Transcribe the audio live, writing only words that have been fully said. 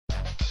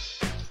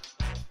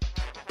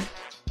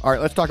All right,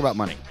 let's talk about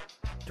money.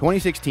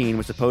 2016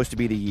 was supposed to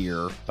be the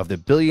year of the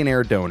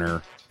billionaire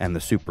donor and the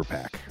super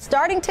PAC.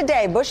 Starting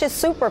today, Bush's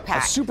super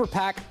PAC. A super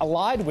PAC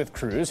allied with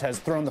Cruz has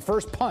thrown the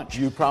first punch.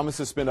 You promised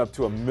to spend up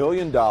to $1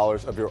 million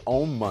of your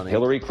own money.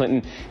 Hillary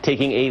Clinton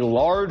taking a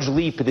large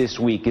leap this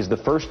week as the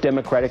first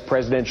Democratic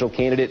presidential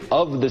candidate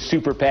of the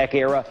super PAC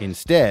era.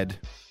 Instead,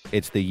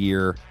 it's the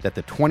year that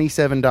the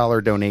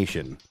 $27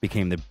 donation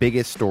became the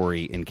biggest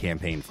story in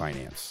campaign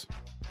finance.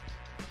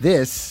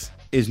 This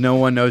is No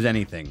One Knows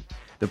Anything,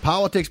 the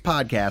politics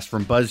podcast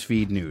from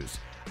BuzzFeed News.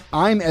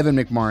 I'm Evan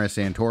McMorris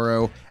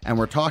Santoro, and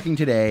we're talking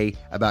today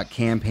about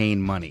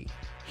campaign money.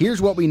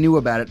 Here's what we knew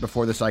about it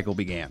before the cycle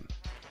began.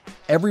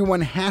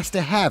 Everyone has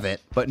to have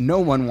it, but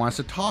no one wants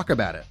to talk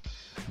about it.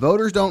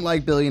 Voters don't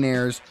like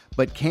billionaires,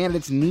 but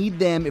candidates need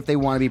them if they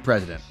want to be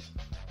president.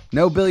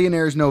 No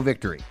billionaires, no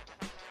victory.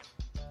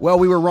 Well,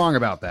 we were wrong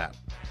about that.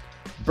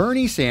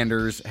 Bernie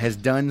Sanders has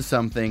done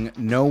something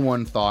no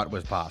one thought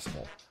was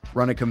possible.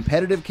 Run a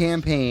competitive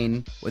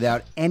campaign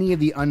without any of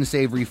the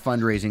unsavory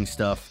fundraising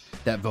stuff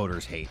that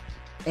voters hate.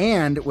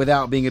 And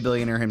without being a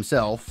billionaire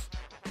himself,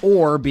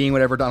 or being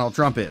whatever Donald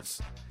Trump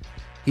is.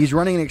 He's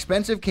running an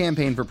expensive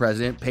campaign for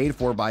president paid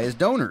for by his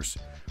donors.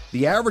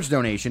 The average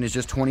donation is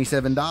just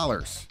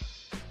 $27.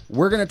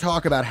 We're going to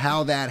talk about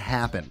how that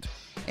happened,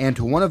 and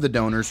to one of the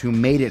donors who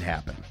made it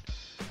happen.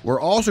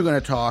 We're also going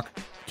to talk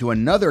to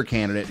another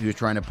candidate who's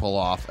trying to pull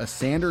off a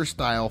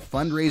Sanders-style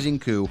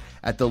fundraising coup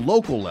at the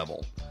local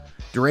level.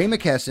 DeRay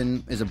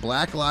McKesson is a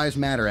Black Lives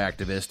Matter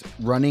activist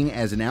running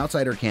as an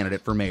outsider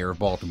candidate for mayor of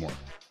Baltimore.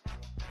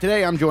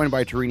 Today, I'm joined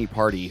by Tarini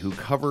Pardee, who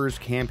covers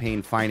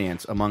campaign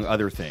finance, among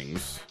other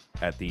things,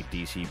 at the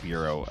D.C.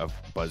 Bureau of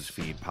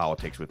BuzzFeed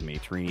Politics with me.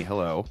 Tarini,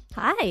 hello.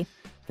 Hi.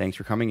 Thanks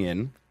for coming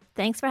in.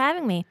 Thanks for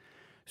having me.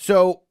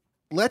 So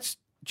let's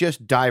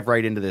just dive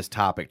right into this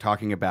topic,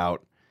 talking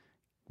about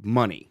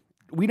money.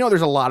 We know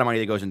there's a lot of money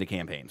that goes into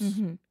campaigns.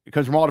 Mm-hmm. It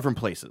comes from all different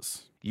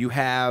places. You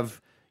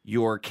have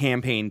your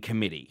campaign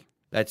committee.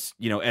 That's,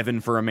 Evan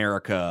for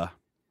America.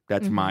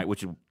 That's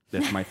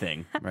that's my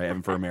thing, right?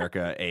 Evan for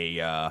America,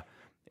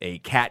 a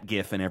cat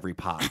gif in every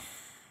pot.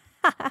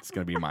 It's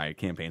going to be my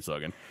campaign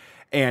slogan.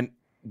 And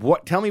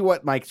what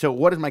does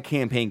my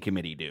campaign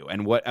committee do?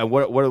 And what are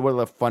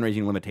the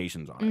fundraising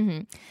limitations on it? Mm-hmm.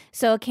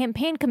 So a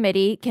campaign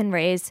committee can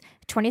raise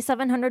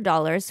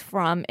 $2,700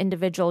 from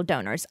individual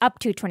donors, up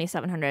to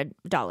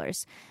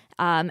 $2,700.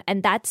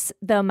 And that's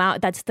the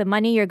amount. That's the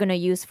money you're going to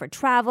use for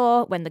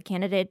travel when the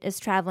candidate is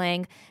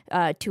traveling,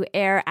 to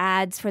air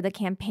ads for the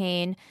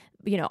campaign.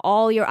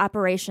 All your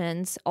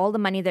operations, all the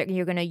money that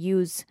you're going to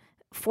use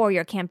for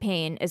your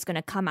campaign is going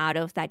to come out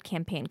of that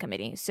campaign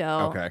committee.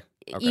 So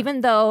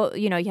even though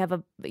you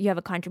have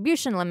a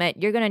contribution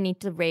limit, you're going to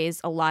need to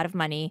raise a lot of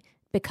money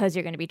because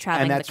you're going to be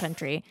traveling the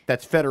country.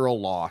 That's federal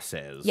law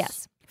says.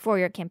 Yes, for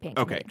your campaign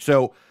committee. Okay,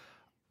 so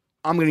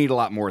I'm going to need a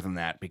lot more than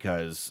that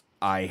because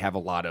I have a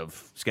lot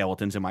of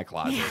skeletons in my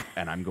closet,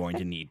 and I'm going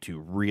to need to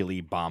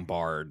really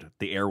bombard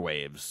the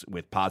airwaves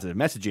with positive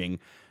messaging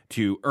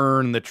to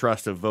earn the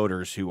trust of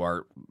voters who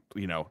are,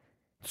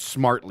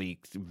 smartly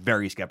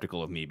very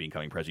skeptical of me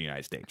becoming president of the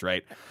United States,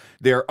 right?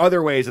 There are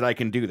other ways that I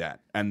can do that.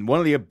 And one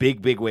of the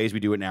big ways we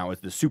do it now is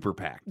the super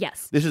PAC.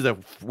 Yes.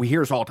 We hear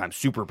this all the time,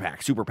 super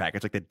PAC.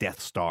 It's like the Death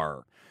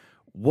Star.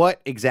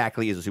 What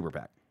exactly is a super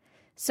PAC?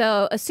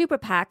 So a super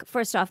PAC,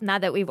 first off, now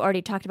that we've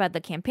already talked about the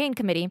campaign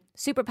committee,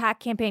 super PAC,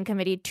 campaign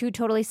committee, two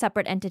totally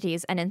separate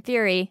entities. And in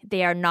theory,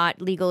 they are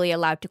not legally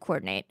allowed to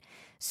coordinate.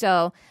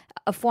 So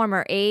a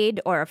former aide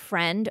or a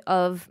friend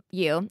of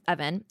you,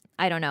 Evan,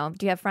 I don't know.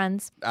 Do you have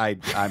friends? I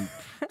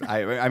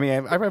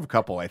have a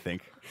couple, I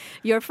think.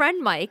 Your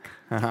friend Mike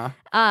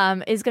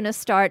is going to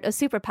start a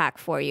super PAC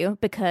for you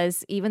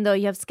because even though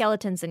you have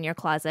skeletons in your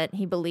closet,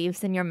 he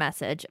believes in your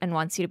message and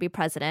wants you to be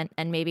president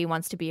and maybe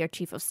wants to be your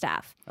chief of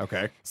staff.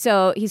 Okay.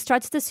 So he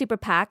starts the super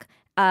PAC,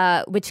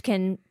 which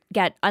can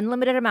get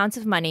unlimited amounts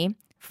of money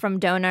from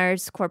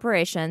donors,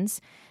 corporations,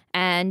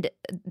 and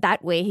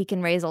that way he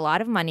can raise a lot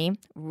of money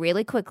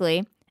really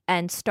quickly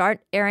and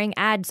start airing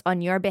ads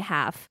on your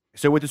behalf.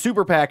 So with the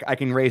super PAC, I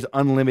can raise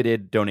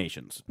unlimited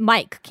donations.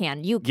 Mike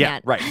can. You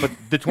can't. Yeah, right. But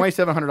the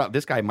 $2,700.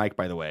 This guy, Mike,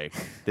 by the way,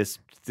 this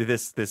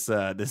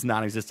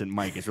non-existent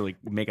Mike is really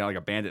making out like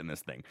a bandit in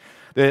this thing.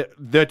 The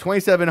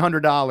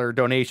 $2,700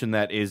 donation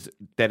that is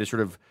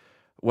sort of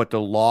what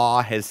the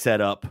law has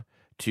set up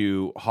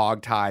to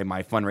hog tie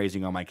my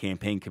fundraising on my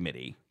campaign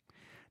committee.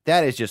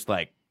 That is just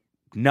like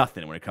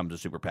nothing when it comes to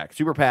super PAC.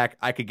 Super PAC,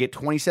 I could get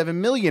 $27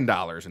 million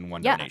in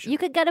one donation. You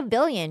could get $1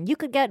 billion. You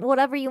could get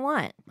whatever you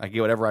want. I can get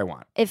whatever I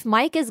want. If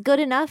Mike is good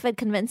enough at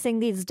convincing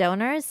these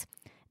donors,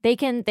 they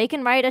can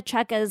write a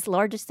check as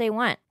large as they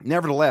want.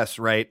 Nevertheless,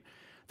 right,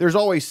 there's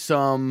always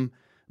some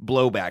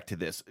blowback to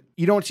this.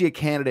 You don't see a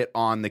candidate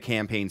on the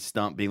campaign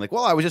stump being like,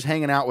 well, I was just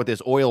hanging out with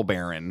this oil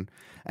baron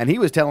and he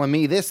was telling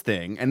me this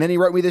thing and then he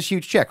wrote me this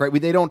huge check, right?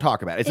 They don't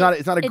talk about it. It's not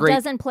a great... It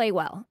doesn't play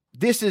well.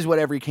 This is what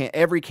every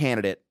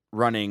candidate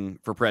running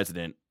for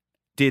president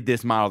did,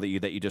 this model that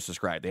you just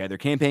described. They had their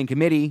campaign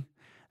committee,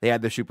 they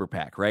had the super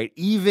PAC, right?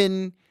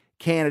 Even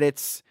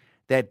candidates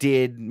that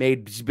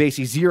made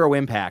basically zero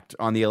impact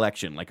on the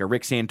election, like a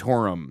Rick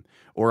Santorum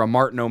or a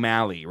Martin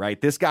O'Malley, right?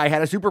 This guy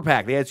had a super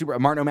PAC. They had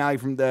Martin O'Malley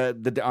from on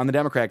the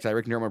Democratic side,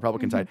 Rick Santorum on the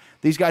Republican side.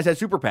 These guys had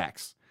super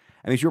PACs,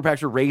 and these super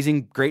PACs were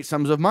raising great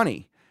sums of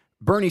money.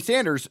 Bernie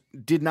Sanders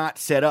did not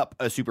set up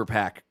a super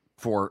PAC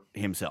for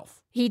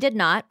himself. He did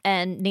not,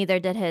 and neither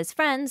did his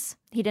friends.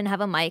 He didn't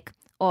have a mic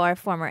or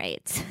former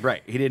aides.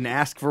 Right. He didn't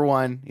ask for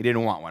one. He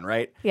didn't want one,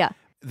 right? Yeah.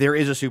 There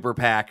is a super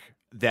PAC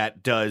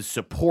that does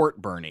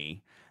support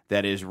Bernie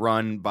that is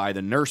run by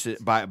the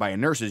nurses by a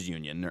nurses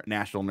union,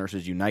 National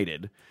Nurses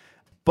United,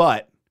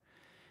 but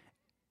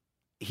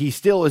he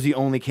still is the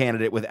only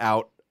candidate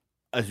without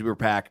a super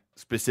PAC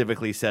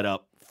specifically set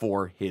up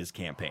for his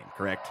campaign,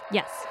 correct?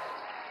 Yes.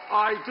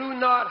 I do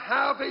not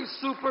have a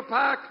super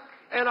PAC,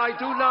 and I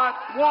do not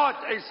want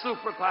a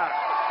super PAC.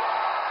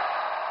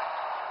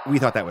 We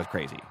thought that was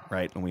crazy,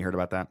 right? When we heard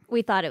about that,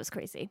 We thought it was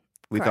crazy.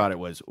 we Correct.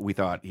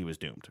 thought he was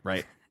doomed,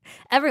 right?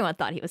 Everyone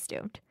thought he was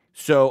doomed.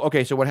 So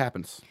what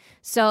happens?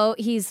 So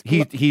He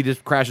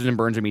just crashes and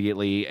burns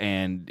immediately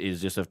and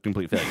is just a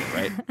complete failure,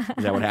 right?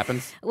 Is that what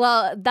happens?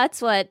 Well,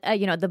 that's what,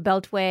 the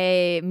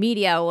Beltway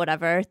media or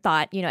whatever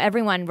thought.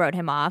 Everyone wrote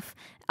him off.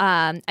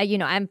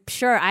 I'm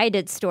sure I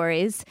did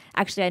stories.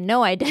 Actually, I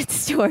know I did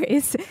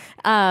stories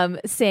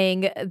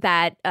saying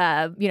that,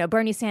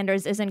 Bernie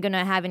Sanders isn't going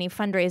to have any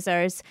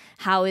fundraisers.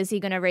 How is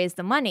he going to raise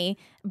the money?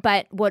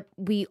 But what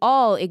we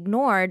all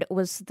ignored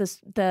was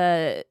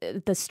the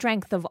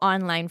strength of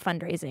online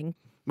fundraising.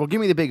 Well,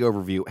 give me the big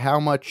overview. How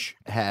much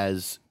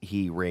has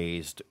he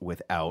raised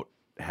without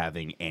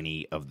having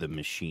any of the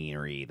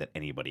machinery that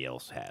anybody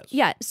else has?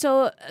 Yeah.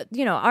 So,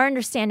 our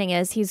understanding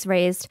is he's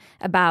raised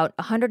about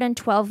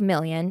 $112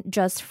 million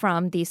just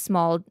from these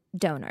small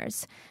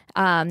donors.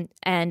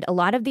 And a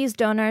lot of these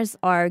donors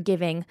are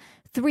giving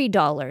 $3,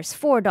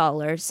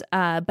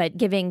 $4, but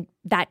giving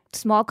that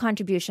small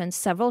contribution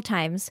several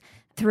times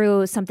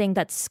through something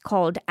that's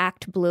called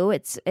Act Blue.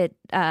 It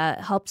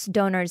helps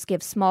donors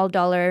give small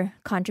dollar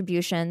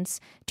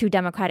contributions to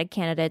Democratic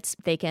candidates.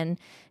 They can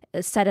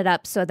set it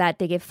up so that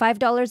they give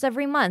 $5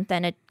 every month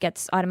and it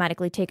gets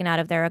automatically taken out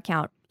of their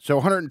account.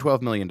 So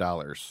 $112 million.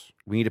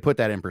 We need to put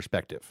that in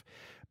perspective.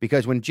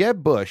 Because when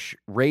Jeb Bush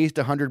raised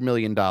 $100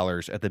 million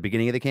at the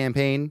beginning of the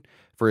campaign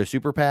for his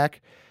super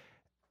PAC,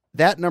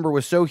 that number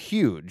was so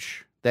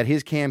huge that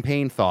his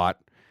campaign thought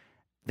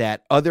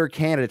that other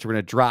candidates were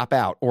going to drop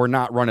out or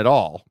not run at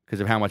all because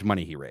of how much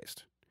money he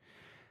raised.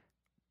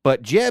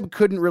 But Jeb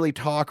couldn't really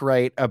talk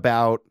right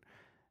about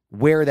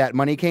where that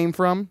money came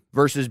from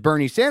versus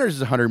Bernie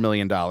Sanders' $100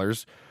 million,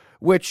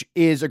 which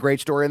is a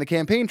great story on the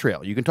campaign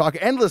trail. You can talk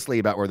endlessly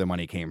about where the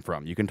money came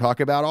from. You can talk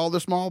about all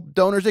the small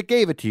donors that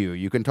gave it to you.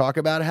 You can talk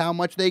about how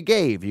much they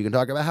gave. You can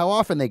talk about how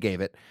often they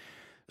gave it.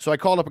 So I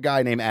called up a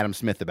guy named Adam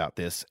Smith about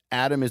this.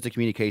 Adam is the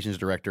communications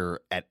director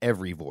at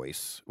Every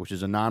Voice, which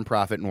is a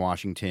nonprofit in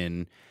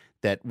Washington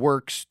that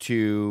works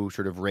to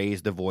sort of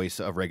raise the voice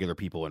of regular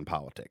people in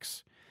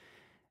politics.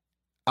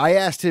 I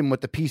asked him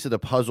what the piece of the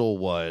puzzle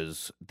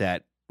was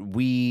that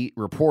we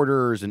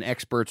reporters and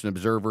experts and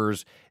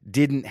observers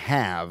didn't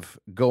have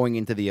going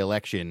into the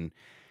election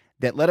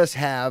that let us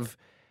have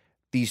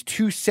these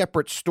two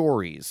separate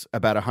stories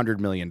about $100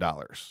 million.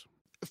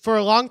 For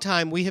a long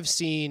time, we have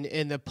seen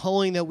in the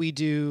polling that we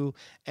do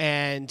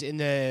and in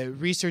the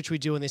research we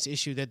do on this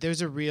issue that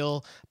there's a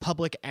real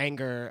public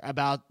anger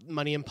about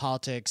money in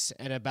politics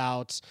and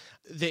about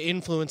the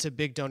influence of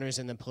big donors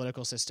in the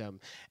political system.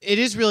 It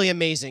is really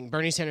amazing,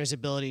 Bernie Sanders'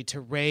 ability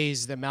to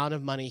raise the amount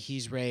of money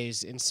he's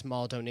raised in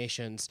small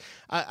donations.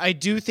 I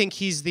do think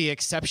he's the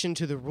exception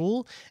to the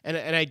rule, and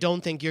I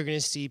don't think you're going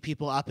to see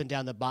people up and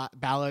down the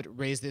ballot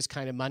raise this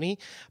kind of money,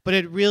 but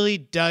it really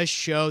does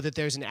show that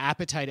there's an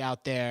appetite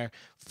out there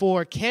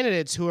for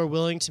candidates who are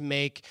willing to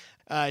make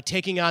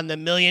taking on the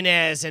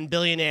millionaires and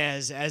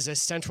billionaires as a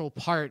central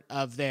part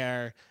of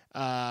their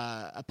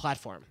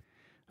platform.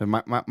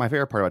 My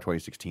favorite part about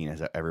 2016 is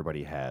that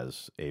everybody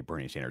has a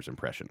Bernie Sanders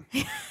impression.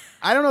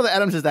 I don't know that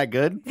Adams is that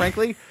good,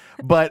 frankly,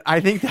 but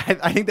I think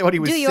that what he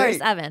was saying. Do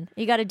yours, Evan.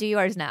 You got to do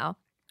yours now.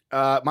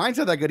 Mine's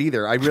not that good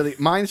either.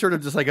 Mine's sort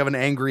of just like of an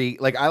angry.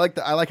 Like I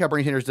like how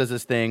Bernie Sanders does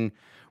this thing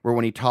where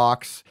when he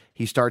talks,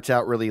 he starts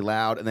out really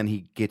loud and then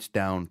he gets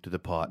down to the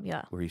part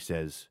where he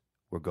says,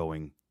 "We're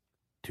going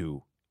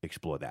to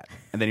explore that,"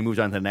 and then he moves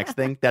on to the next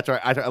thing. That's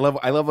right. I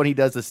love when he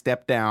does the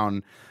step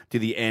down to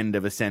the end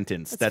of a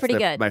sentence. That's pretty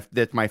good.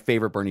 That's my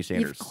favorite Bernie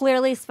Sanders. You've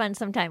clearly spent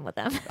some time with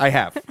him. I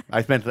have.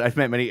 I spent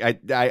many. I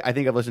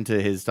think I've listened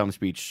to his stump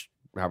speech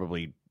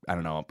probably, I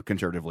don't know,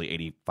 conservatively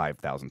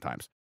 85,000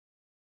 times.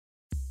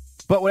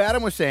 But what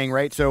Adam was saying,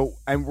 right? So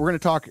we're going to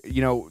talk,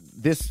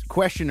 this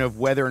question of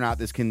whether or not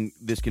this can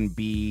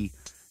be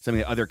something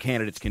that other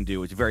candidates can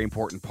do is a very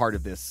important part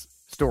of this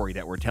story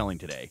that we're telling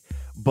today.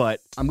 But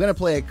I'm going to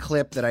play a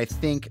clip that I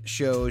think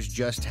shows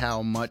just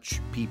how much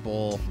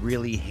people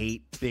really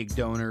hate big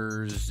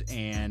donors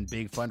and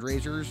big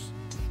fundraisers.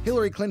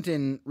 Hillary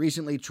Clinton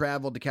recently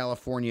traveled to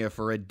California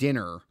for a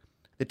dinner.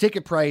 The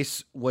ticket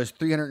price was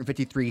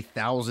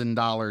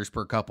 $353,000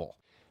 per couple.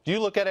 Do you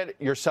look at it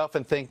yourself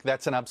and think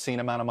that's an obscene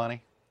amount of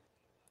money?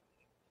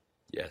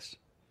 Yes.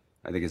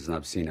 I think it's an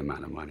obscene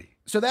amount of money.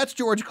 So that's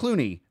George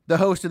Clooney, the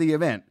host of the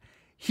event.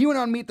 He went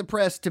on Meet the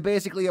Press to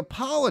basically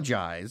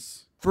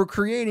apologize for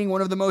creating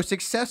one of the most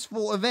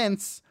successful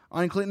events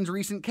on Clinton's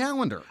recent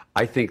calendar.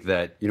 I think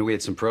that, we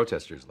had some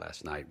protesters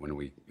last night when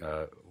we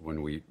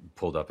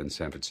pulled up in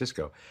San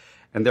Francisco.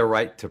 And they're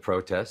right to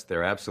protest.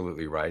 They're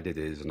absolutely right. It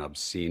is an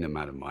obscene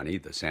amount of money.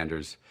 The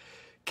Sanders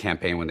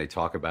campaign, when they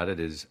talk about it,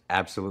 is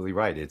absolutely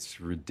right.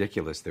 It's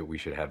ridiculous that we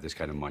should have this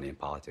kind of money in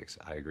politics.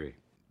 I agree.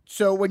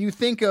 So when you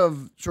think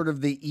of sort of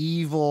the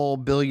evil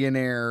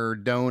billionaire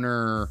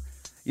donor,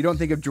 you don't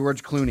think of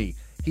George Clooney.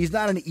 He's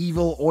not an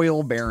evil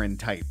oil baron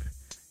type.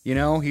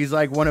 He's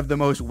like one of the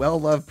most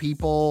well-loved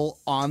people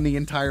on the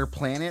entire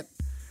planet.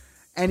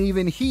 And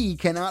even he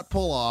cannot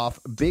pull off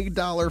big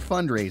dollar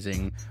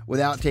fundraising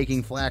without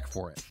taking flack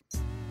for it.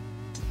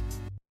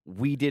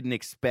 We didn't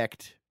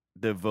expect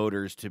the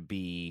voters to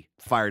be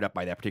fired up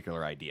by that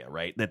particular idea,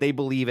 right? That they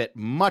believe it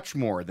much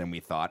more than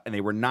we thought, and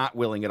they were not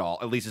willing at all,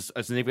 at least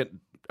a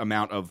significant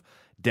amount of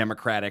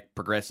Democratic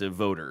progressive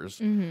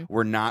voters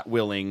were not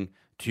willing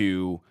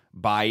to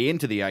buy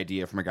into the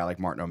idea from a guy like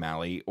Martin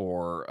O'Malley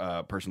or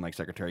a person like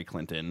Secretary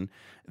Clinton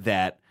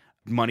that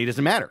money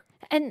doesn't matter.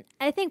 And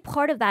I think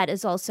part of that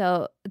is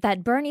also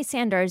that Bernie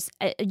Sanders,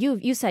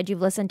 you said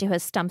you've listened to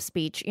his stump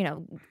speech,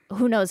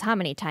 who knows how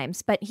many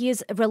times, but he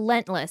is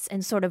relentless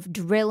in sort of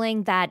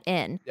drilling that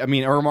in. I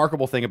mean, a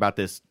remarkable thing about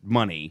this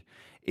money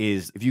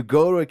is if you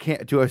go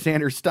to a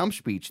Sanders stump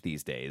speech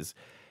these days,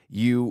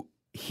 you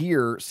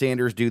hear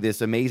Sanders do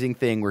this amazing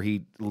thing where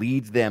he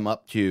leads them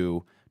up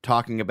to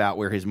talking about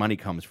where his money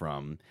comes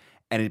from.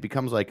 And it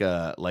becomes like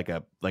a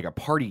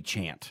party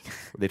chant.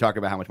 They talk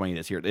about how much money it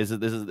is here. This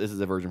is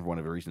a version from one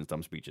of the recent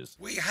stump speeches.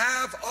 We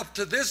have, up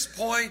to this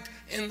point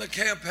in the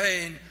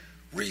campaign,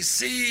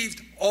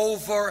 received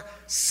over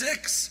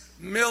 6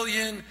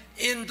 million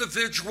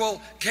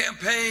individual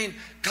campaign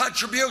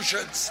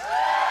contributions.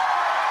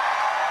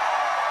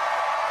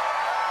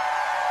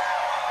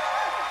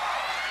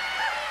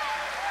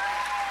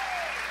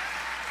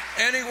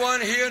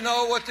 Anyone here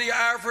know what the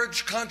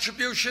average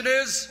contribution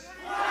is?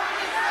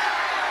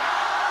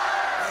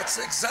 That's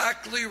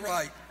exactly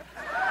right.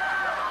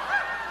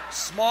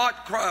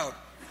 Smart crowd.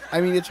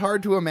 I mean, it's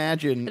hard to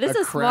imagine It is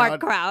a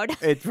smart crowd.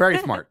 It's very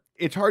smart.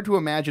 It's hard to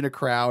imagine a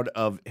crowd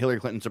of Hillary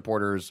Clinton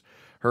supporters,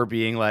 her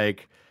being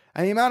like,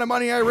 and the amount of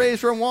money I raised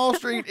from Wall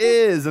Street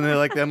is, and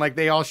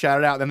they all shout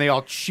it out, and then they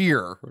all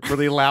cheer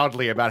really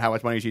loudly about how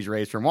much money she's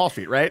raised from Wall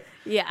Street, right?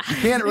 Yeah. You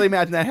can't really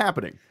imagine that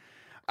happening.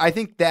 I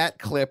think that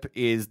clip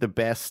is the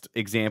best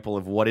example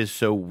of what is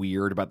so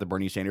weird about the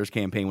Bernie Sanders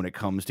campaign when it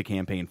comes to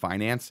campaign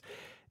finance.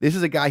 This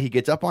is a guy, he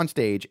gets up on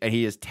stage and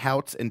he just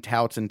touts and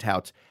touts and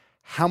touts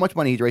how much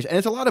money he's raised. And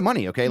it's a lot of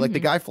money, okay? Like the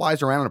guy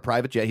flies around on a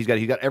private jet. He's got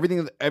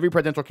everything that every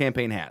presidential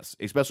campaign has,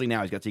 especially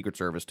now. He's got Secret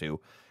Service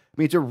too. I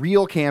mean, it's a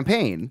real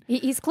campaign.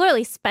 He's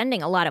clearly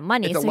spending a lot of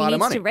money, so he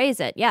needs to raise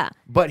it, yeah.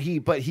 But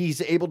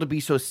he's able to be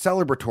so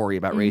celebratory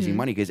about raising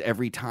money because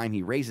every time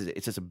he raises it,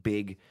 it's just a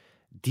big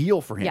deal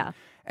for him. Yeah.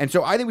 And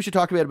so I think we should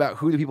talk a bit about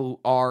who the people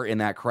are in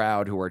that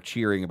crowd who are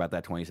cheering about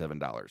that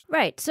 $27.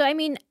 Right. So, I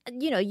mean,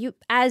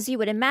 as you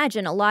would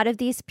imagine, a lot of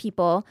these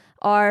people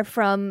are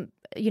from,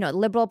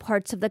 liberal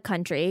parts of the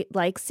country,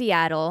 like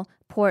Seattle,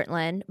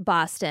 Portland,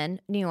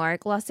 Boston, New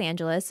York, Los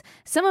Angeles.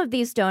 Some of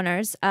these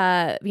donors,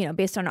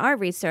 based on our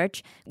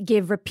research,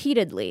 give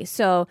repeatedly.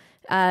 So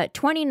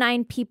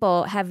 29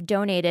 people have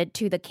donated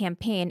to the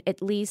campaign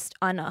at least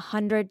on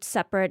 100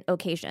 separate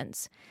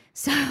occasions.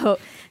 So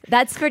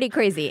that's pretty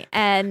crazy.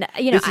 And,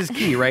 this is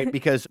key, right?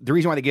 Because the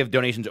reason why they give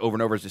donations over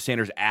and over is that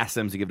Sanders asked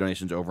them to give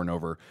donations over and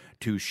over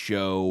to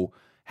show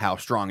how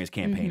strong his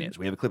campaign is.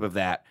 We have a clip of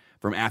that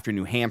from after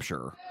New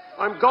Hampshire.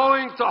 I'm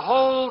going to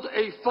hold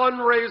a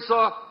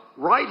fundraiser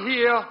right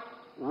here,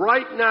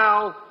 right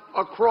now,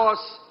 across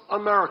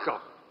America.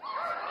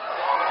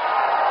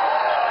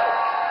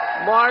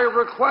 My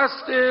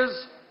request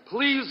is,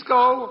 please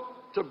go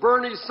to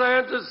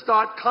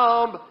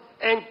BernieSanders.com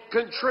and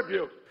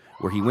contribute.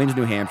 Where he wins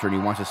New Hampshire and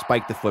he wants to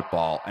spike the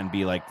football and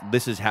be like,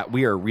 this is how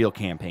we are a real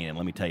campaign. And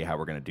let me tell you how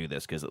we're going to do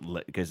this.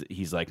 Because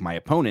he's like, my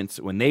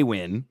opponents, when they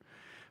win,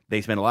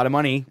 they spend a lot of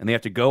money and they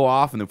have to go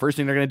off. And the first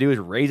thing they're going to do is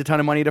raise a ton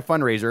of money at a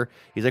fundraiser.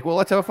 He's like, well,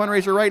 let's have a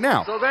fundraiser right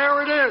now. So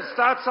there it is.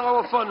 That's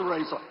our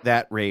fundraiser.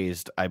 That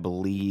raised, I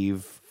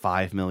believe,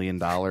 $5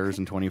 million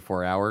in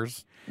 24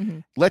 hours.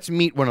 Let's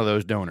meet one of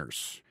those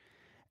donors.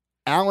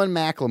 Alan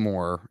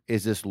McLemore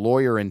is this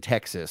lawyer in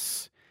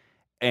Texas.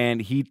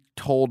 And he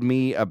told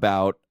me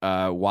about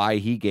why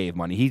he gave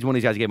money. He's one of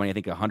these guys who gave money, I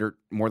think,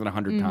 more than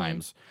 100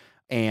 times.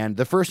 And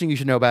the first thing you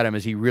should know about him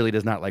is he really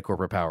does not like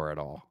corporate power at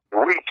all.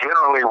 We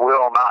generally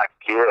will not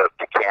give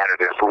to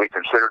candidates we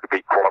consider to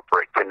be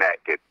corporate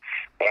connected.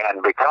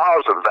 And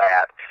because of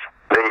that,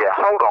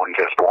 hold on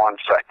just 1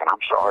 second. I'm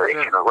sorry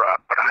to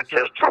interrupt, but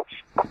just go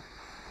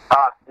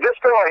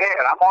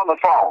ahead. I'm on the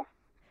phone.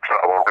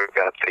 trouble. We've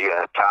got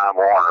the Time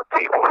Warner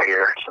people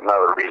here. It's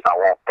another reason I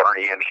want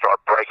Bernie in to start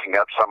breaking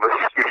up some of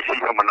these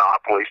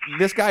monopolies.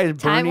 This guy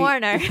is Time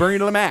Warner. Bernie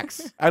to the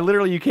max.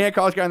 You can't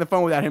call this guy on the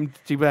phone without him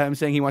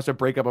saying he wants to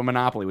break up a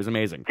monopoly. It was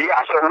amazing. Yeah,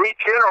 so we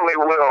generally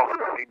will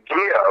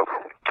give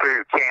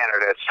to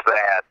candidates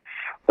that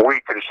we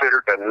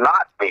consider to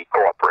not be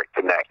corporate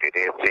connected.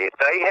 If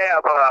they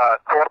have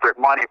corporate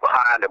money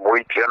behind them,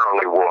 we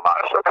generally will not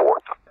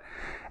support them.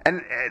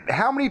 And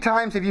how many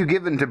times have you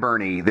given to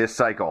Bernie this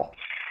cycle?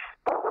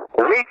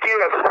 We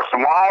give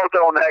small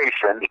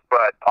donations,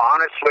 but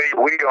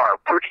honestly, we are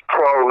pretty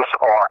close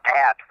or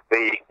at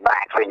the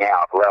maxing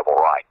out level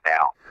right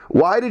now.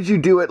 Why did you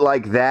do it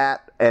like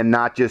that and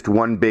not just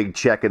one big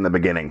check in the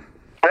beginning?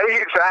 Tell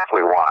you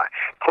exactly why.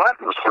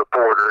 Clinton's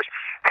supporters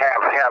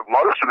have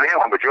most of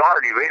them, a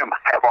majority of them,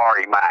 have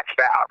already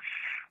maxed out.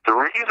 The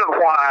reason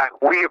why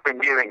we have been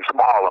giving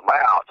small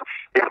amounts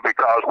is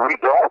because we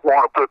don't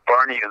want to put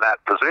Bernie in that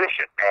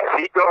position.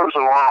 As he goes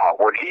along,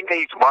 when he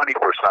needs money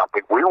for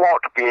something, we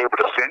want to be able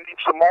to send him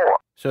some more.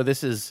 So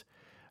this is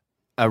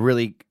a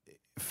really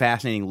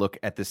fascinating look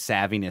at the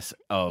savviness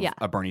of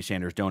a Bernie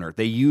Sanders donor.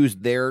 They use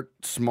their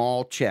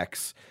small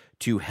checks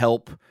to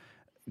help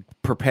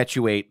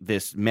perpetuate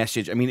this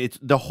message. I mean,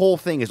 the whole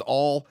thing is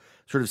all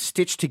sort of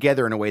stitched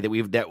together in a way that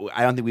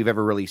I don't think we've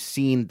ever really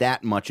seen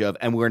that much of,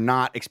 and we're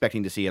not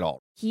expecting to see it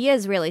all. He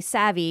is really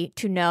savvy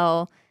to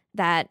know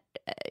that,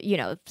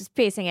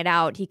 spacing it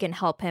out, he can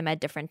help him at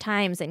different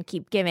times and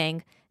keep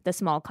giving the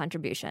small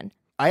contribution.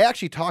 I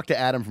actually talked to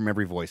Adam from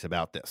Every Voice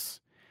about this,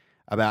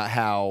 about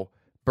how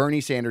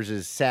Bernie Sanders'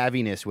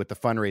 savviness with the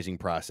fundraising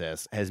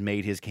process has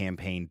made his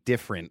campaign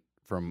different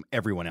from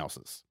everyone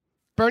else's.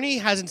 Bernie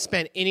hasn't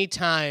spent any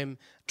time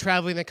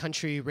traveling the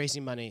country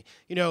raising money.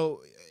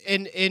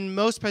 In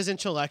most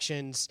presidential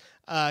elections,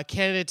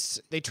 candidates,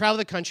 they travel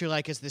the country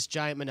like it's this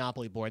giant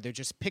monopoly board. They're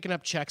just picking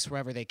up checks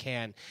wherever they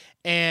can.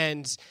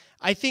 And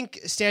I think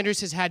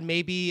Sanders has had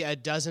maybe a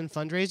dozen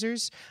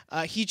fundraisers.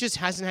 He just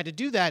hasn't had to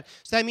do that.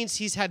 So that means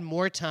he's had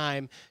more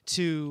time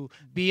to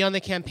be on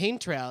the campaign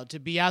trail, to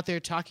be out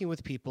there talking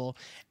with people.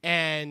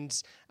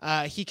 And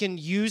he can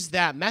use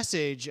that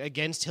message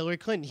against Hillary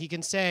Clinton. He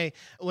can say,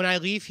 when I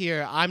leave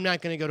here, I'm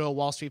not going to go to a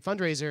Wall Street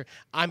fundraiser.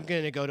 I'm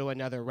going to go to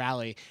another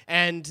rally.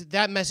 And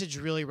that message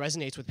really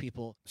resonates with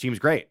people. Seems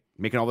great.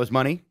 Making all this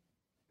money.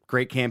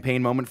 Great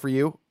campaign moment for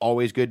you.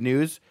 Always good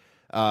news.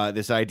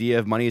 This idea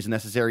of money is a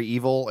necessary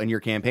evil in your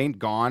campaign,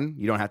 gone.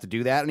 You don't have to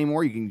do that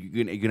anymore.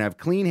 You can have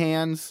clean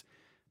hands,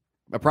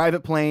 a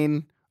private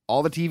plane,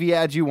 all the TV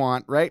ads you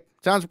want, right?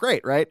 Sounds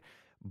great, right?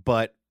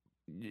 But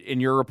in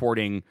your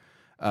reporting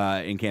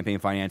in campaign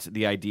finance,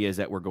 the idea is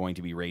that we're going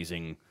to be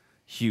raising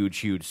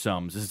huge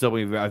sums. This is still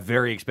going to be a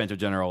very expensive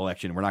general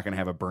election. We're not going to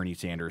have a Bernie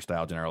Sanders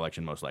style general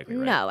election, most likely,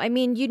 right? No, I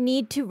mean, you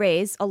need to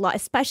raise a lot,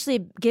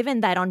 especially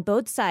given that on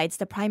both sides,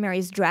 the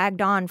primaries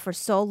dragged on for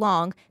so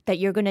long that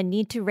you're going to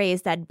need to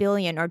raise that $1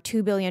 billion or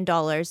 $2 billion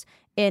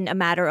in a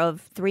matter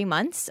of 3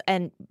 months.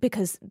 And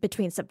because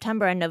between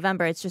September and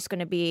November, it's just going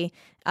to be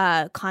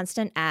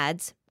constant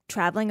ads,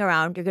 traveling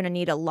around. You're going to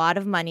need a lot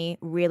of money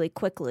really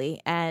quickly.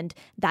 And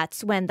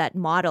that's when that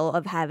model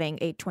of having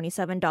a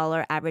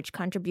 $27 average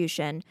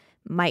contribution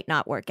might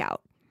not work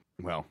out.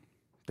 Well,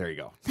 there you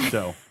go.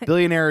 So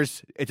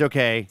billionaires, it's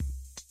okay.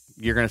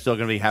 You're still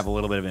going to have a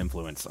little bit of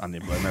influence on the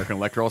American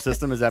electoral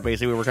system. Is that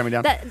basically where we're coming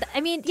down?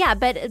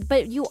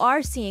 But you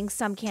are seeing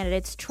some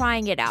candidates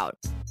trying it out.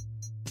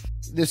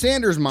 The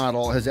Sanders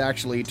model has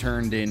actually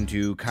turned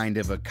into kind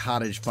of a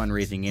cottage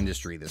fundraising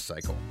industry this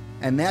cycle.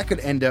 And that could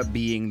end up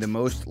being the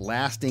most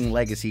lasting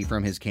legacy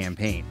from his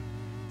campaign.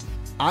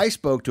 I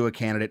spoke to a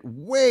candidate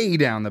way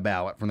down the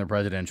ballot from the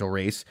presidential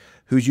race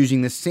who's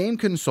using the same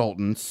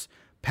consultants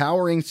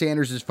powering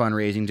Sanders'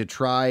 fundraising to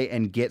try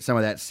and get some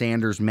of that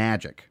Sanders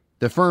magic.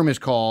 The firm is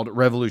called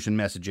Revolution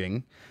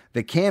Messaging.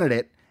 The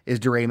candidate is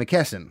DeRay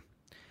McKesson.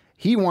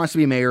 He wants to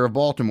be mayor of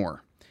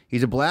Baltimore.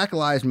 He's a Black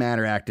Lives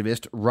Matter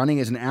activist running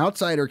as an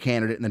outsider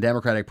candidate in the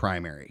Democratic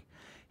primary.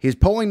 His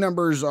polling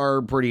numbers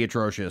are pretty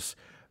atrocious,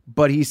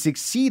 but he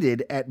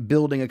succeeded at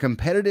building a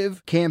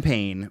competitive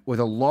campaign with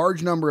a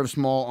large number of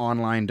small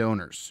online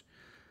donors.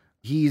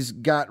 He's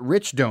got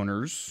rich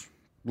donors,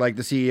 like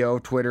the CEO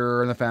of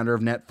Twitter and the founder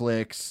of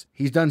Netflix.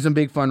 He's done some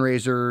big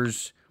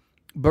fundraisers,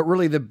 but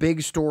really the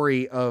big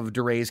story of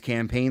DeRay's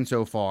campaign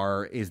so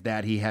far is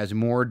that he has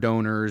more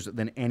donors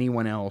than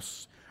anyone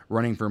else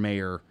running for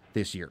mayor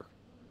this year.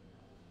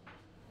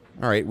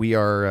 All right, we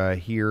are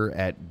here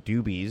at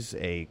Doobie's,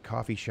 a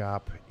coffee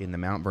shop in the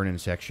Mount Vernon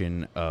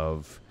section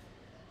of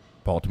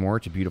Baltimore.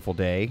 It's a beautiful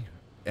day,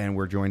 and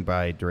we're joined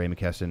by DeRay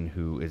McKesson,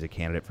 who is a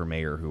candidate for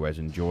mayor who has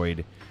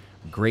enjoyed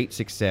great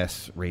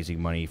success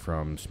raising money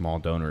from small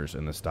donors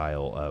in the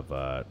style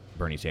of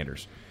Bernie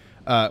Sanders.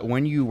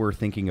 When you were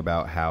thinking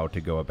about how to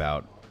go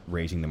about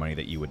raising the money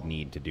that you would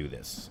need to do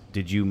this,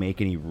 did you make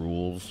any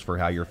rules for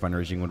how your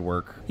fundraising would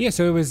work? Yeah,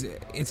 so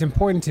it's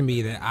important to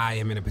me that I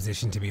am in a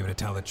position to be able to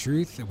tell the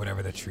truth,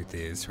 whatever the truth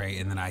is, right?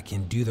 And then I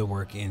can do the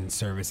work in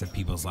service of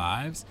people's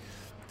lives.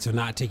 So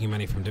not taking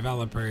money from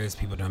developers,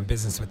 people doing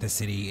business with the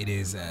city. It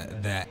is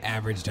the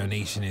average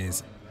donation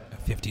is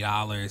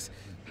 $50.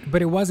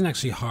 But it wasn't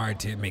actually hard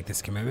to make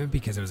this commitment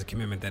because it was a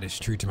commitment that is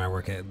true to my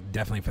work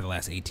definitely for the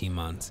last 18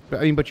 months.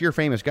 But you're a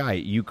famous guy.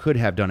 You could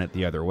have done it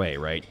the other way,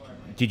 right?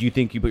 Did you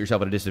think you put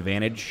yourself at a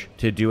disadvantage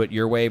to do it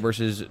your way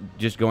versus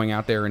just going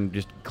out there and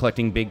just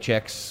collecting big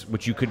checks,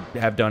 which you could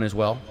have done as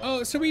well?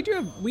 Oh, so we do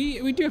have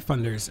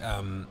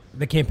funders.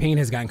 The campaign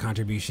has gotten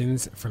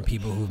contributions from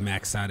people who've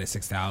maxed out at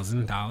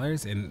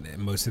 $6,000, and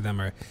most of them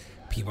are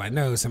people I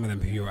know. Some of them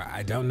people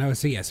I don't know.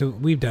 So yeah, so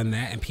we've done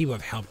that, and people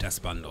have helped us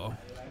bundle.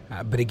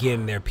 But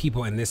again, there are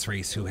people in this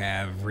race who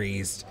have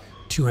raised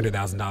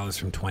 $200,000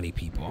 from 20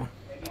 people,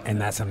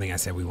 and that's something I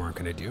said we weren't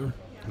going to do.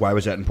 Why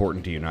was that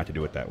important to you not to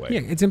do it that way?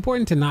 Yeah, it's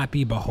important to not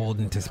be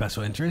beholden to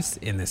special interests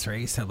in this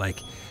race. So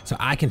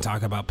I can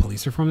talk about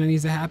police reform that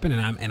needs to happen,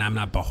 and I'm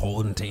not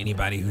beholden to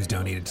anybody who's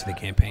donated to the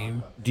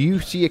campaign. Do you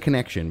see a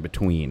connection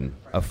between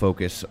a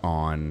focus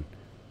on?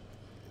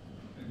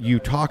 You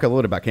talk a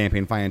little about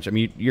campaign finance. I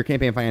mean, you're a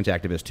campaign finance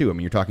activist too. I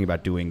mean, you're talking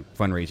about doing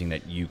fundraising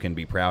that you can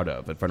be proud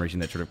of, and fundraising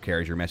that sort of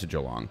carries your message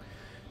along.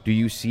 Do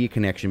you see a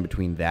connection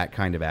between that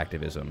kind of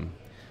activism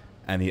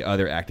and the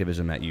other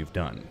activism that you've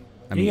done?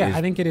 I mean,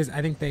 I think it is.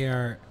 I think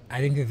that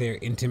they're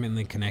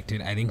intimately connected.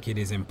 I think it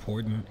is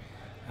important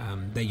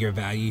that your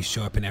values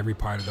show up in every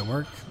part of the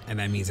work, and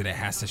that means that it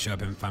has to show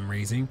up in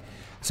fundraising.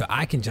 So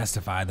I can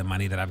justify the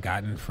money that I've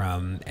gotten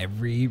from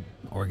every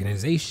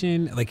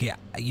organization.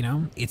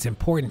 It's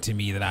important to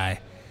me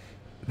that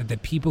the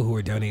people who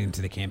are donating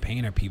to the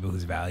campaign are people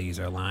whose values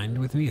are aligned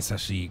with me,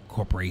 especially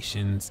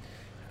corporations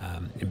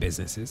and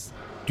businesses.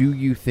 Do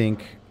you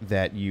think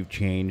that you've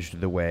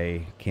changed the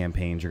way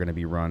campaigns are going to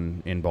be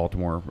run in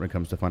Baltimore when it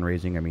comes to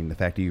fundraising? I mean, the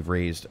fact that you've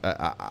raised,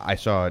 I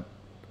saw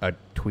a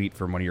tweet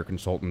from one of your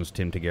consultants,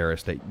 Tim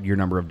Tagaris, that your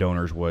number of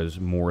donors was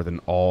more than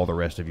all the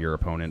rest of your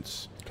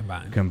opponents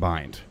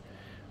combined.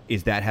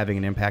 Is that having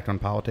an impact on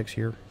politics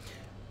here?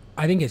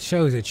 I think it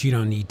shows that you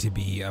don't need to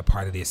be a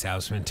part of the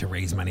establishment to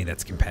raise money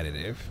that's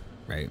competitive,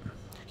 right?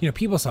 You know,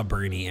 people saw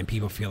Bernie and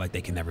people feel like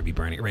they can never be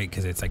Bernie, right?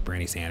 Because it's like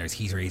Bernie Sanders.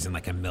 He's raising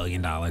like $1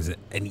 million an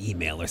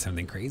email or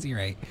something crazy,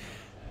 right?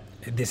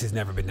 This has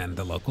never been done at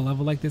the local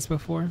level like this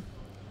before.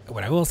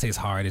 What I will say is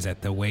hard is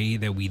that the way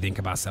that we think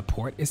about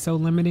support is so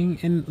limiting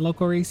in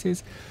local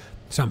races.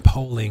 So I'm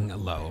polling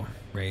low,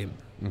 right?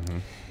 Mm-hmm.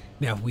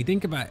 Now, if we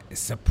think about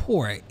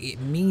support, it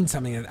means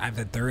something that I have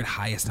the third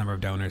highest number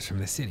of donors from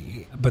the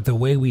city. But the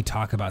way we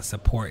talk about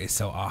support is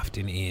so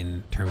often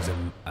in terms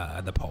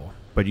of the poll.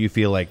 But you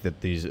feel like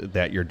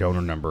that your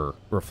donor number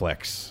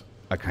reflects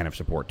a kind of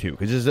support too,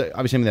 because this is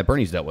obviously something that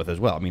Bernie's dealt with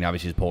as well. I mean,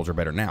 obviously his polls are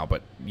better now,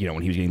 but you know,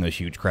 when he was getting those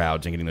huge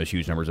crowds and getting those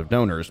huge numbers of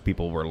donors,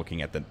 people were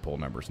looking at the poll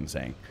numbers and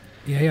saying,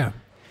 "Yeah."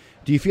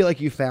 Do you feel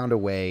like you found a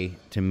way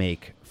to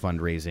make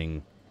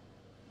fundraising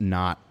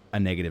not a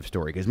negative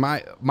story? Because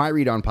my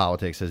read on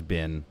politics has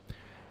been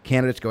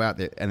candidates go out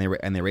there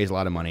and they raise a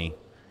lot of money.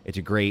 It's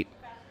a great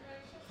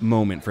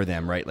moment for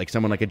them, right? Like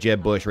someone like a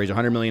Jeb Bush raised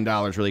 $100 million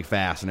really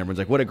fast, and everyone's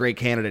like, what a great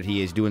candidate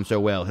he is, doing so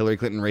well. Hillary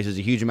Clinton raises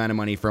a huge amount of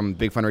money from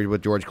big fundraiser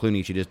with George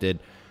Clooney she just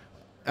did.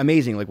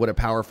 Amazing, like what a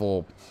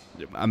powerful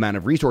amount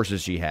of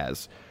resources she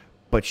has.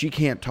 But she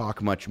can't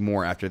talk much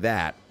more after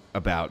that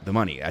about the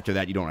money. After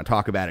that, you don't want to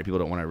talk about it. People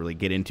don't want to really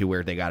get into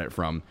where they got it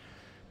from.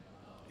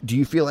 Do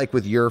you feel like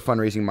with your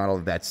fundraising model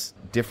that's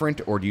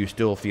different, or do you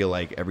still feel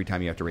like every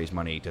time you have to raise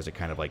money, does it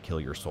kind of like kill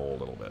your soul a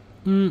little bit?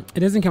 It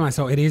doesn't kill my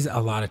soul. It is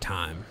a lot of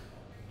time.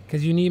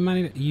 Because you need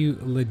money, you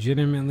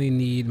legitimately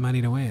need money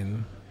to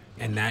win.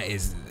 And that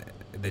is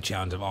the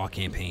challenge of all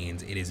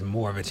campaigns. It is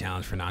more of a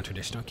challenge for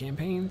non-traditional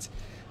campaigns.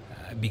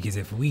 Because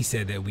if we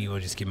said that we will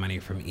just get money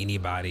from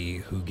anybody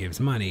who gives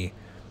money,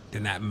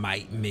 then that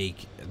might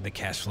make the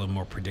cash flow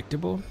more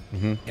predictable.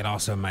 Mm-hmm. It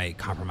also might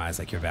compromise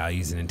like your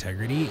values and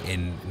integrity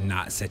and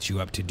not set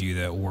you up to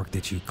do the work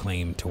that you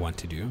claim to want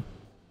to do.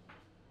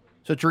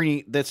 So,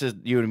 Trini, this is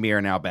you and me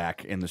are now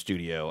back in the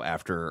studio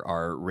after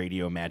our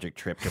radio magic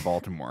trip to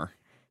Baltimore.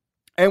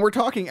 And we're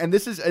talking, and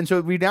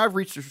so we now have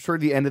reached sort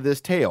of the end of this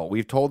tale.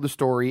 We've told the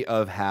story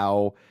of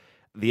how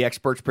the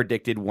experts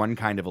predicted one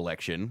kind of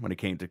election when it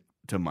came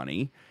to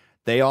money.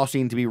 They all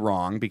seemed to be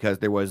wrong because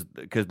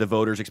the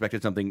voters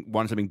expected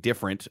wanted something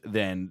different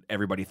than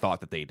everybody thought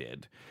that they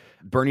did.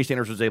 Bernie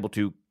Sanders was able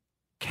to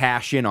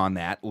cash in on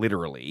that,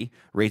 literally,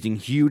 raising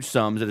huge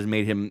sums that has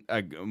made him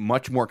a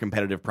much more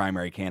competitive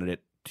primary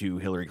candidate to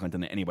Hillary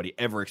Clinton than anybody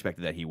ever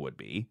expected that he would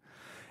be.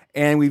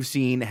 And we've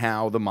seen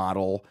how the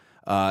model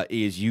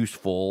is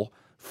useful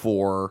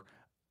for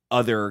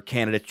other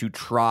candidates to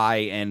try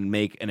and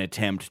make an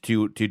attempt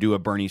to do a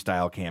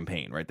Bernie-style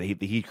campaign, right?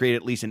 He created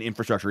at least an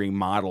infrastructure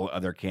model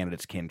other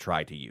candidates can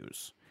try to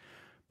use.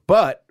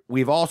 But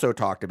we've also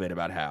talked a bit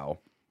about how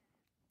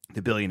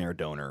the billionaire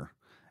donor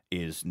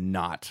is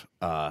not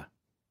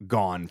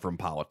gone from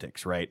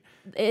politics, right?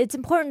 It's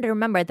important to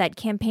remember that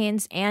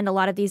campaigns and a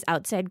lot of these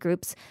outside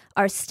groups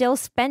are still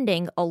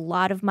spending a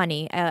lot of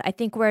money. I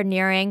think we're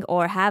nearing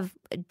or have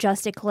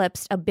just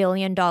eclipsed $1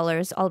 billion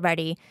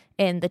already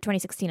in the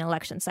 2016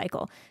 election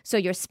cycle. So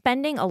you're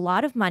spending a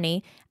lot of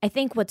money. I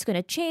think what's going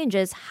to change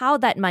is how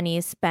that money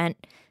is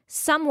spent,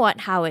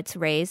 somewhat how it's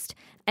raised.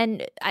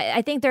 And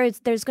I think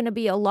there's going to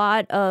be a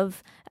lot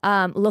of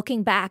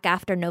looking back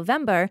after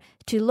November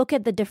to look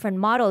at the different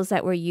models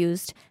that were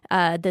used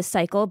this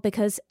cycle,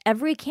 because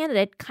every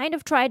candidate kind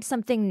of tried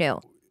something new.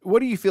 What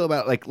do you feel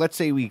about, like, let's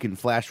say we can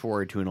flash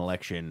forward to an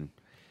election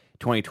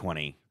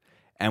 2020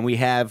 and we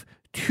have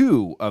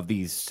two of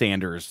these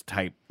Sanders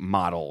type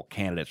model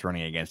candidates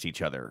running against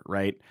each other,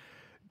 right?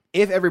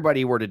 If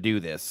everybody were to do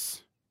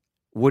this,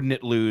 wouldn't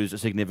it lose a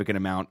significant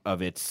amount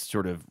of its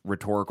sort of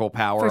rhetorical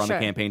power on the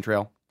campaign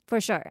trail? For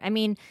sure. I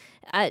mean,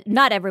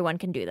 not everyone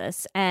can do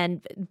this.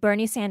 And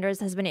Bernie Sanders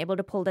has been able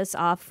to pull this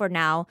off for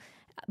now.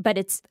 But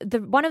it's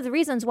one of the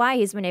reasons why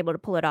he's been able to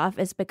pull it off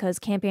is because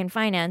campaign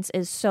finance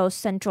is so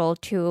central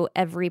to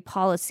every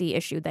policy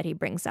issue that he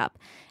brings up.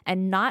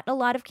 And not a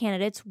lot of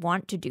candidates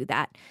want to do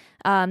that.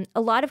 A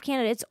lot of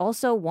candidates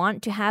also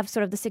want to have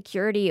sort of the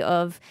security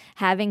of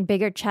having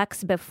bigger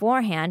checks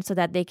beforehand so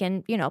that they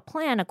can,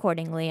 plan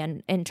accordingly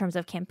and in terms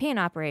of campaign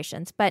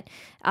operations. But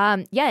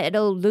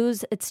it'll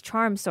lose its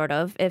charm sort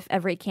of if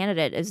every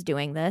candidate is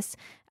doing this.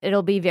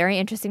 It'll be very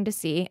interesting to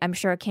see. I'm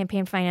sure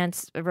campaign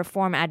finance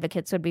reform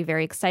advocates would be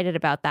very excited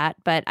about that,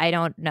 but I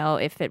don't know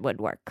if it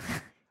would work.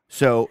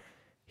 So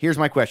here's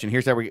my question.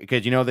 Here's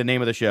because the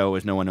name of the show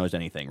is No One Knows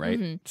Anything, right?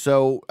 Mm-hmm.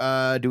 So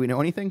do we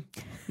know anything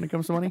when it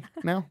comes to money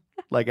now?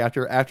 Like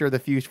after the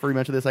few free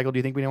months of this cycle, do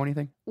you think we know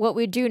anything? What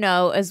we do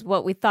know is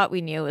what we thought we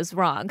knew is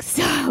wrong.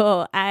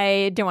 So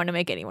I don't want to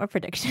make any more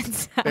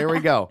predictions. There we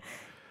go.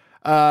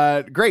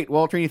 Great.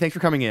 Well, Trini, thanks for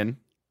coming in.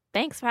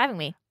 Thanks for having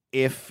me.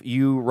 If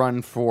you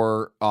run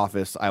for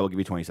office, I will give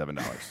you $27.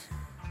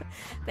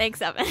 Thanks,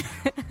 Evan.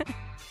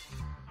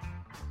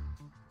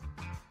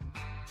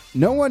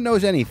 No One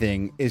Knows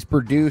Anything is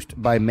produced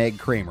by Meg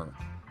Kramer,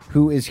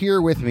 who is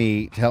here with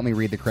me to help me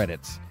read the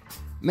credits.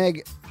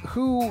 Meg,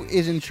 who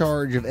is in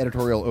charge of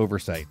editorial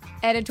oversight?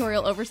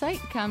 Editorial oversight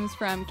comes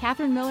from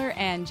Catherine Miller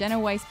and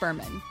Jenna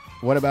Weiss-Berman.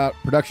 What about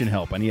production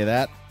help? Any of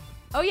that?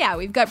 Oh, yeah.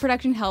 We've got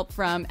production help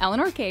from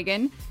Eleanor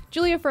Kagan,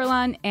 Julia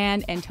Furlan,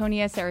 and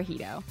Antonia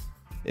Sarahito.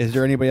 Is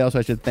there anybody else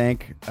I should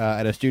thank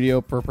at a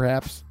studio,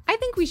 perhaps? I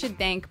think we should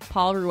thank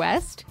Paul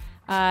Ruest.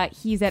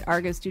 He's at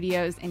Argo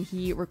Studios, and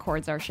he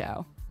records our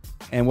show.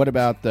 And what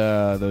about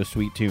those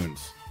sweet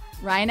tunes?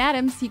 Ryan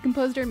Adams, he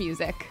composed our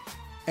music.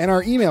 And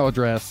our email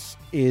address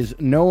is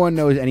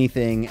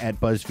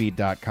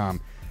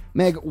nooneknowsanything@buzzfeed.com.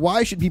 Meg,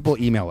 why should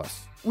people email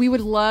us? We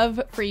would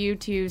love for you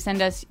to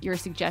send us your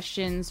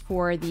suggestions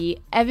for the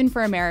Evan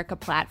for America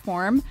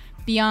platform,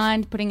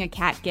 beyond putting a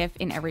cat gif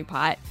in every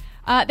pot.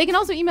 They can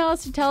also email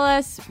us to tell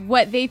us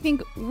what they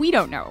think we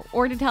don't know,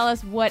 or to tell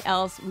us what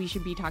else we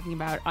should be talking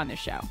about on the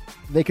show.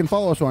 They can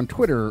follow us on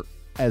Twitter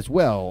as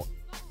well,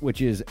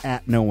 which is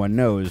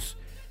 @NoOneKnows.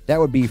 That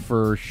would be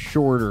for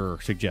shorter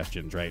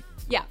suggestions, right?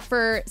 Yeah,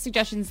 for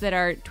suggestions that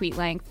are tweet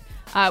length.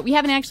 We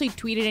haven't actually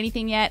tweeted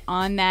anything yet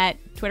on that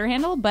Twitter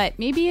handle, but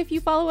maybe if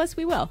you follow us,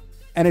 we will.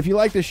 And if you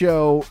like the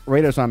show,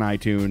 rate us on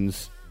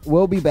iTunes.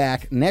 We'll be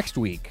back next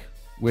week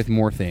with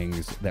more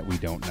things that we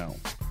don't know.